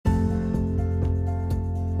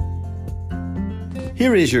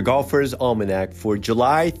Here is your Golfer's Almanac for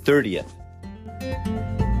July 30th.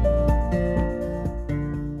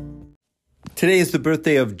 Today is the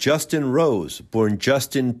birthday of Justin Rose, born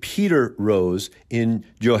Justin Peter Rose in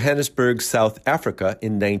Johannesburg, South Africa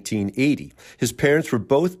in 1980. His parents were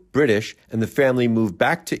both British, and the family moved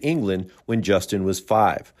back to England when Justin was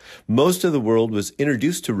 5. Most of the world was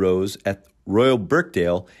introduced to Rose at Royal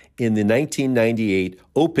Birkdale in the 1998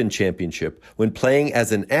 Open Championship. When playing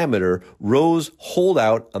as an amateur, Rose holed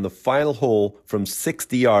out on the final hole from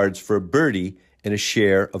 60 yards for a birdie and a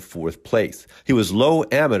share of 4th place. He was low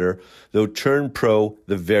amateur, though turned pro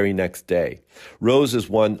the very next day. Rose has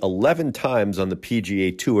won 11 times on the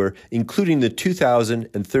PGA Tour, including the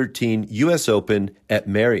 2013 U.S. Open at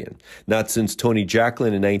Merion. Not since Tony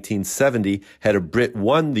Jacklin in 1970 had a Brit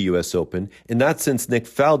won the U.S. Open, and not since Nick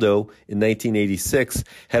Faldo in 1986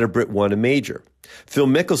 had a Brit won a major. Phil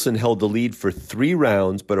Mickelson held the lead for 3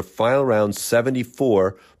 rounds, but a final round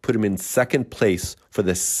 74 put him in second place for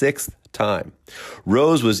the 6th time.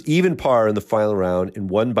 Rose was even par in the final round and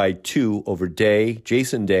won by 2 over Day,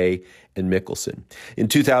 Jason Day, and Mickelson. In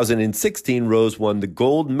 2016, Rose won the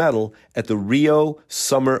gold medal at the Rio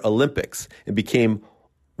Summer Olympics and became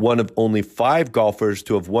one of only 5 golfers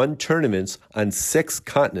to have won tournaments on 6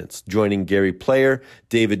 continents, joining Gary Player,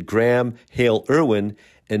 David Graham, Hale Irwin,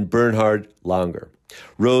 and Bernhard Langer.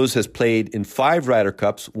 Rose has played in 5 Ryder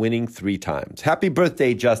Cups, winning 3 times. Happy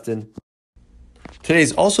birthday, Justin. Today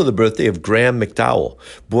is also the birthday of Graham McDowell,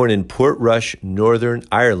 born in Portrush, Northern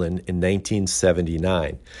Ireland in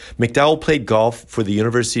 1979. McDowell played golf for the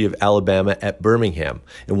University of Alabama at Birmingham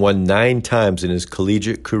and won 9 times in his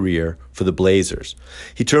collegiate career for the Blazers.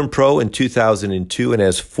 He turned pro in 2002 and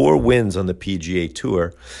has 4 wins on the PGA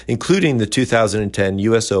Tour, including the 2010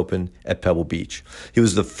 U.S. Open at Pebble Beach. He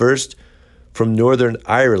was the first from Northern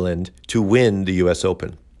Ireland to win the U.S.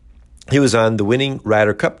 Open. He was on the winning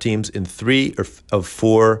Ryder Cup teams in 3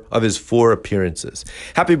 of his 4 appearances.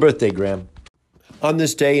 Happy birthday, Graham. On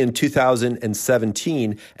this day in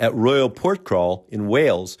 2017 at Royal Portcrawl in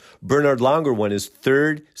Wales, Bernhard Langer won his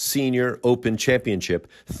 3rd Senior Open Championship,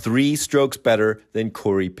 3 strokes better than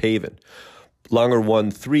Corey Pavin. Langer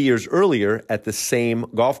won 3 years earlier at the same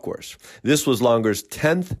golf course. This was Langer's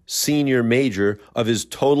 10th senior major of his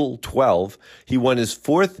total 12. He won his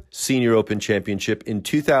 4th Senior Open Championship in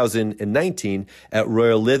 2019 at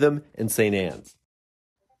Royal Lytham and St. Anne's.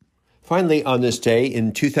 Finally, on this day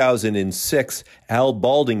in 2006, Al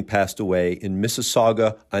Balding passed away in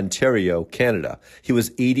Mississauga, Ontario, Canada. He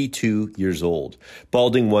was 82 years old.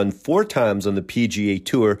 Balding won 4 times on the PGA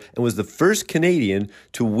Tour and was the first Canadian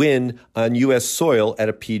to win on U.S. soil at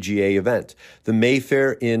a PGA event, the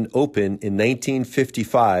Mayfair Inn Open in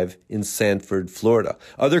 1955 in Sanford, Florida.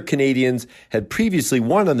 Other Canadians had previously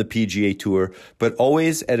won on the PGA Tour, but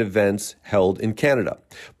always at events held in Canada.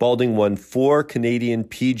 Balding won 4 Canadian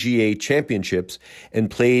PGA championships and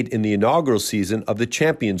played in the inaugural season of the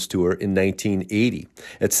Champions Tour in 1980.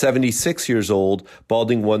 At 76 years old,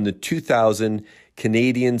 Balding won the 2000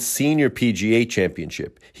 Canadian Senior PGA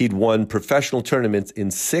Championship. He'd won professional tournaments in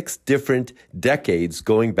 6 different decades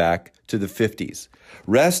going back to the 50s.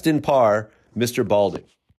 Rest in par, Mr. Balding.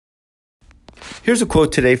 Here's a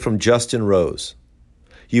quote today from Justin Rose.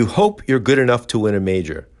 You hope you're good enough to win a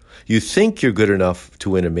major. You think you're good enough to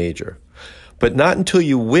win a major. But not until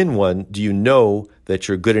you win one do you know that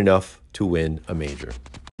you're good enough to win a major.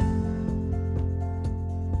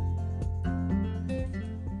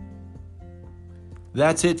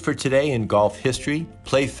 That's it for today in golf history.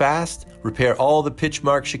 Play fast, repair all the pitch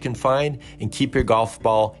marks you can find, and keep your golf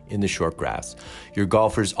ball in the short grass. Your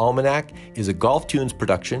Golfer's Almanac is a Golf Tunes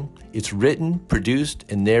production. It's written, produced,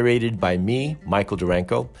 and narrated by me, Michael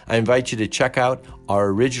Duranko. I invite you to check out our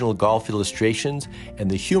original golf illustrations and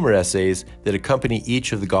the humor essays that accompany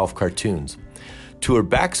each of the golf cartoons. Tour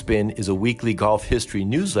Backspin is a weekly golf history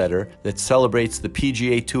newsletter that celebrates the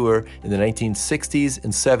PGA Tour in the 1960s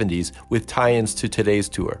and 70s with tie-ins to today's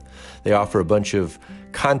tour. They offer a bunch of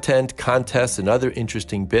content, contests, and other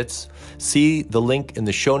interesting bits. See the link in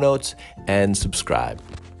the show notes and subscribe.